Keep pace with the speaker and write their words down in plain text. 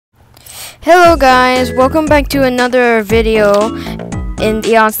Hello guys, welcome back to another video in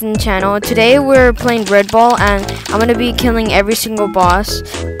the Austin channel. Today we're playing Red Ball and I'm gonna be killing every single boss.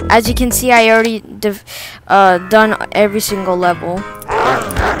 As you can see, I already done every single level.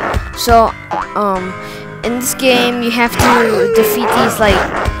 So in this game you have to defeat these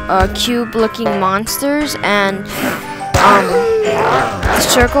like cube looking monsters, and the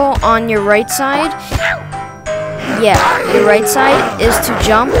circle on your right side, your right side is to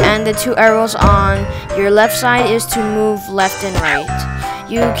jump, and the two arrows on your left side is to move left and right.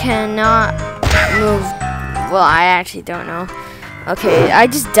 You cannot move, well, I actually don't know. Okay, I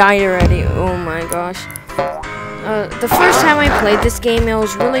just died already. Oh my gosh. The first time I played this game, it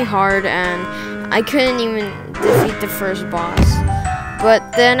was really hard and I couldn't even defeat the first boss.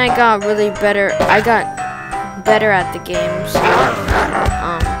 But then I got really better. I got better at the game, so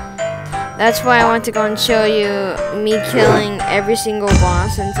that's why I want to go and show you me killing every single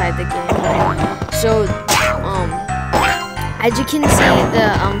boss inside the game. So, as you can see,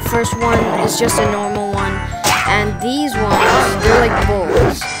 the first one is just a normal one, and these ones, they're like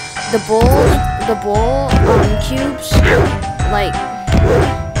bulls. The bull cubes, like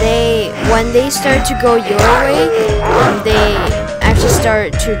when they start to go your way, they actually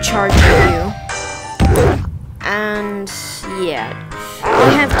start to charge at you. And yeah.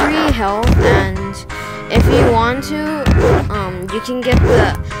 You have 3 health, and if you want to,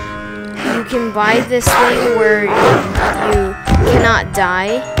 you can buy this thing where you cannot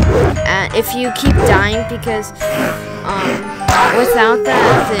die. And if you keep dying, because without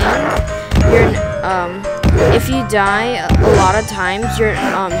that thing, if you die a lot of times, you're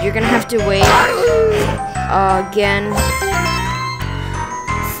gonna have to wait again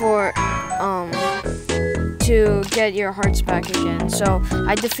for to get your hearts back again. So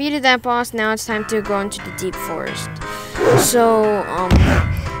I defeated that boss. Now it's time to go into the deep forest. So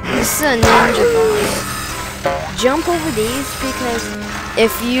this is a ninja boss. Jump over these, because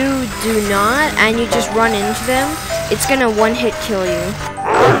if you do not and you just run into them, it's gonna one-hit kill you.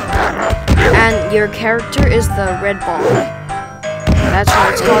 And your character is the Red Ball. That's why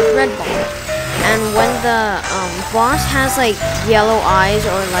it's called Red Ball. And when the boss has like yellow eyes,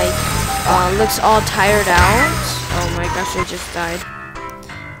 or like looks all tired out. Oh my gosh, I just died.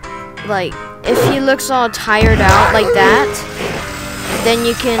 Like, if he looks all tired out like that, then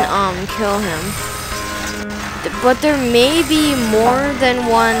you can kill him. But there may be more than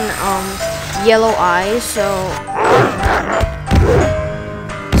one yellow eye, so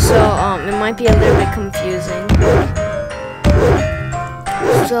it might be a little bit confusing.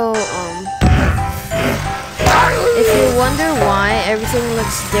 So if you wonder why everything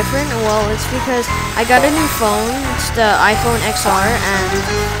looks different, well, it's because I got a new phone. It's the iPhone XR, and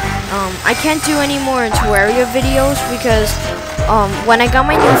I can't do any more Terraria videos because when I got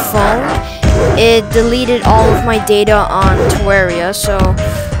my new phone, it deleted all of my data on Terraria. So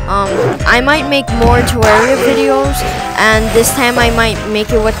I might make more Terraria videos, and this time I might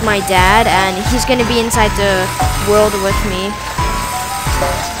make it with my dad, and he's gonna be inside the world with me.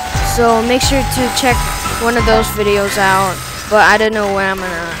 So make sure to check one of those videos out, but I don't know when I'm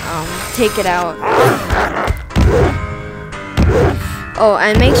gonna take it out. Oh,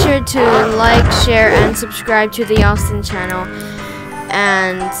 and make sure to like, share, and subscribe to the Austin channel,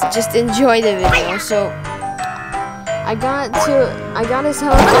 and just enjoy the video. So I got his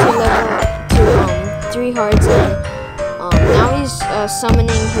health to level 3 hearts, and now he's summoning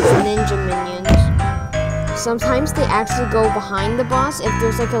his ninja minions. Sometimes they actually go behind the boss if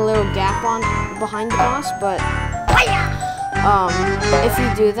there's like a little gap behind the boss, but if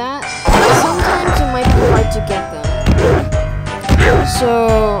you do that, sometimes it might be hard to get them.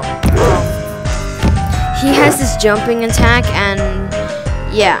 So he has this jumping attack, and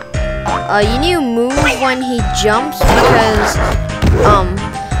yeah, you need to move when he jumps, because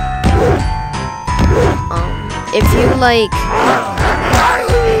if you like,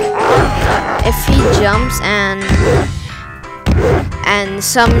 if he jumps and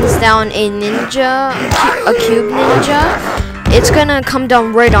summons down a ninja, a cube ninja, it's gonna come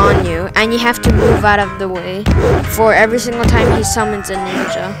down right on you, and you have to move out of the way for every single time he summons a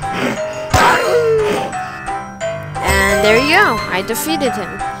ninja. And there you go, I defeated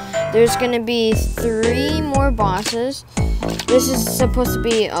him. There's gonna be 3 more bosses. This is supposed to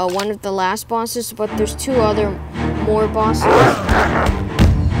be one of the last bosses, but there's 2 other more bosses.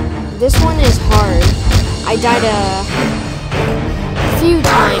 This one is hard. I died a few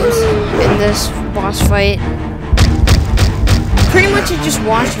times in this boss fight. Pretty much I just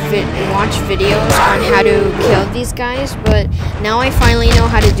watch videos on how to kill these guys, but now I finally know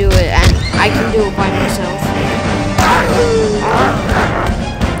how to do it, and I can do it by myself.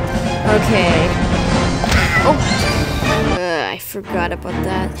 Okay. Oh, I forgot about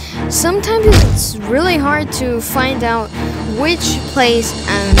that. Sometimes it's really hard to find out which place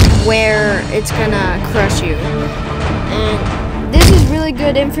and where it's gonna crush you. And this is really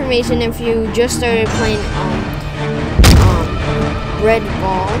good information if you just started playing Red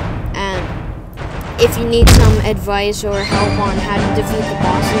Ball, and if you need some advice or help on how to defeat the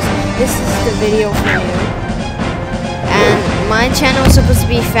bosses, this is the video for you. And my channel is supposed to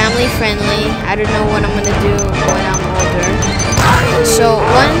be family friendly. I don't know what I'm gonna do when I'm older. So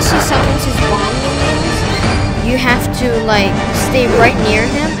once he summons his bomb minions, you have to like stay right near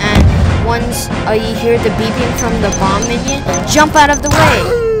him, and once you hear the beeping from the bomb minion, jump out of the way.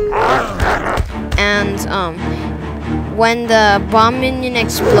 And when the bomb minion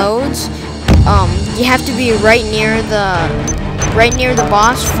explodes, you have to be right near the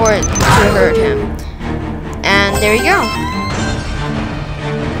boss for it to hurt him. And there you go.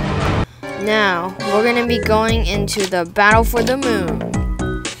 Now, we're gonna be going into the Battle for the Moon.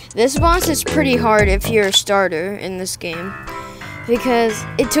 This boss is pretty hard if you're a starter in this game, because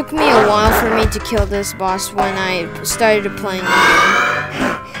it took me a while for me to kill this boss when I started playing the game.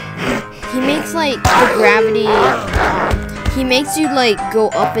 He makes like the gravity, he makes you like go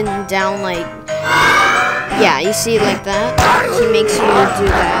up and down like, yeah, you see like that? He makes you do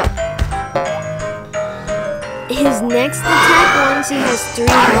that. His next attack, once he has 3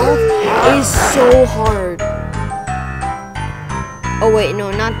 health, is so hard. Oh wait,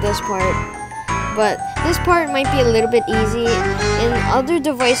 no, not this part. But this part might be a little bit easy. In other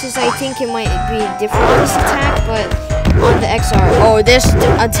devices, I think it might be different, this attack, but on the XR, oh, this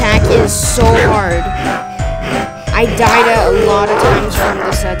attack is so hard. I died a lot of times from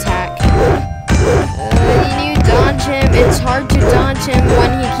this attack. You dodge him. It's hard to dodge him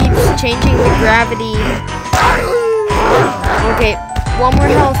when he keeps changing the gravity. Okay, 1 more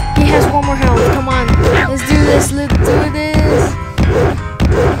health. He has 1 more health. Come on, let's do this. Let's do this.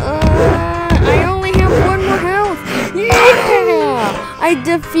 I only have 1 more health. Yeah, I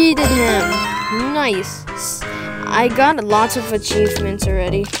defeated him. Nice. I got lots of achievements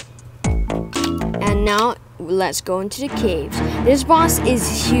already. And now let's go into the caves. This boss is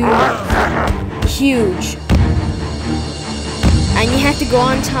huge. And you have to go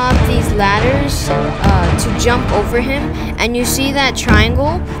on top of these ladders to jump over him. And you see that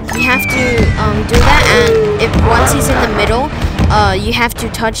triangle? You have to do that, and once he's in the middle, you have to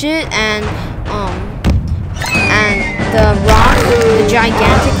touch it, and the rock, the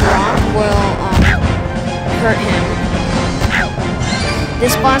gigantic rock, will hurt him.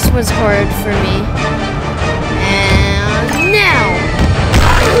 This boss was hard for me. And now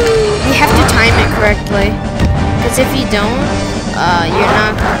you have to time it correctly, because if you don't,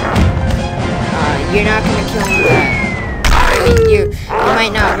 you're not gonna kill him. I mean, you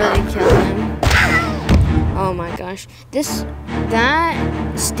might not really kill him. Oh my gosh, that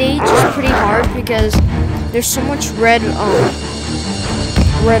stage is pretty hard because there's so much red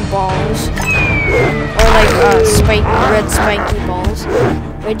balls, or like red spiky balls.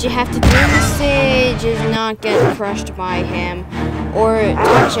 What you have to do in this stage is not get crushed by him or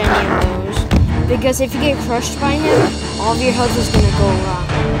touch any of those, because if you get crushed by him, all of your health is gonna go wrong.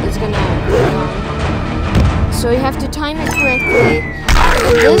 It's gonna go wrong. So you have to time it correctly.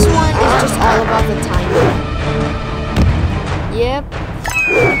 This one is just all about the timing. Yep.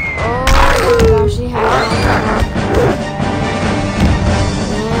 Oh my gosh, he has one.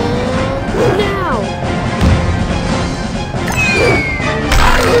 And now.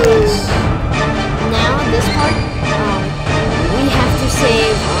 Yes. Now this part, we have to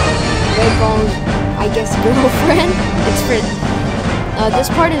save Red Ball's, I guess, girlfriend. It's for. This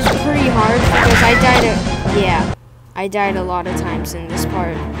part is pretty hard because I died a lot of times in this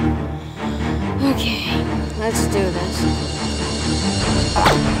part. Okay, let's do this.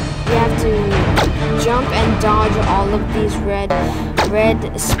 You have to jump and dodge all of these red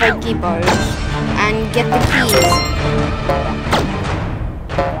spiky bars and get the keys.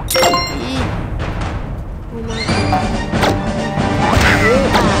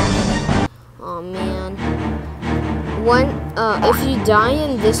 Oh man. If you die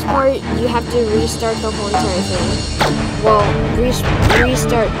in this part, you have to restart the whole entire thing. Well,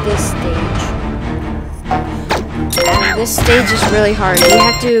 restart this stage. And this stage is really hard. You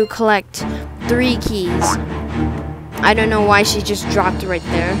have to collect 3 keys. I don't know why she just dropped right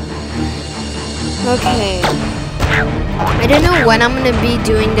there. Okay. I don't know when I'm gonna be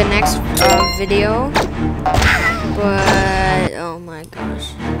doing the next video, but oh my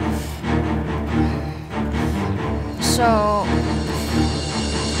gosh. So,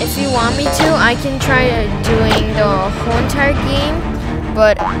 if you want me to, I can try doing the whole entire game,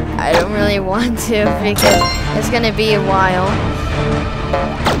 but I don't really want to because it's gonna be a while.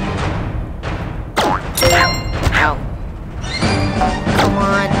 Ow. Come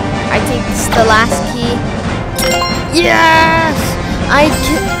on. I think it's the last key. Yes! I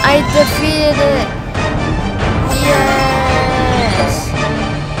defeated it. Yes.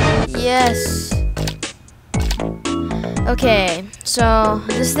 Yes. Okay, so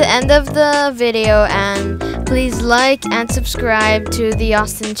this is the end of the video, and please like and subscribe to the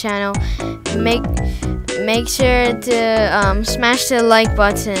Austin channel. Make sure to smash the like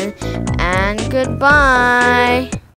button, and goodbye.